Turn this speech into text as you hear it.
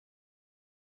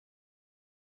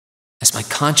As my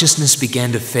consciousness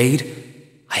began to fade,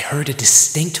 I heard a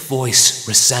distinct voice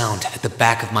resound at the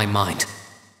back of my mind.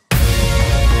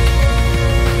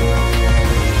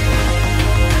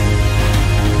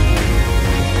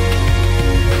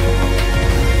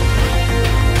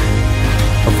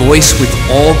 A voice with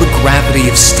all the gravity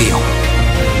of steel,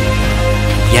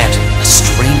 and yet a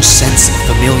strange sense of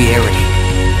familiarity,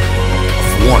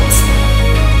 of warmth.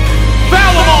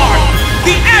 Falcom,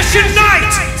 the Ashen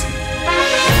Knight!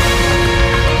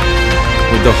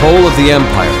 With the whole of the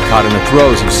Empire caught in the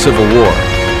throes of civil war,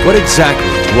 what exactly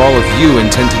do all of you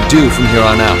intend to do from here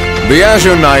on out? The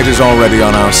Azure Knight is already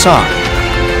on our side.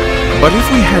 But if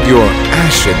we had your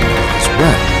Ashen Knight as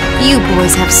well... You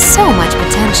boys have so much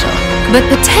potential. But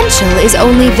potential is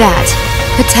only that.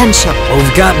 Potential. What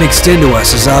we've got mixed into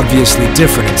us is obviously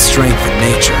different in strength and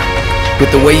nature.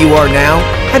 With the way you are now,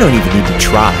 I don't even need to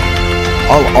try.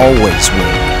 I'll always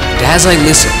win. And as I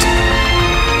listened,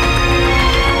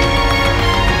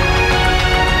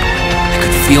 I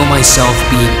could feel myself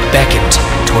being beckoned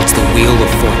towards the wheel of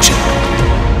fortune.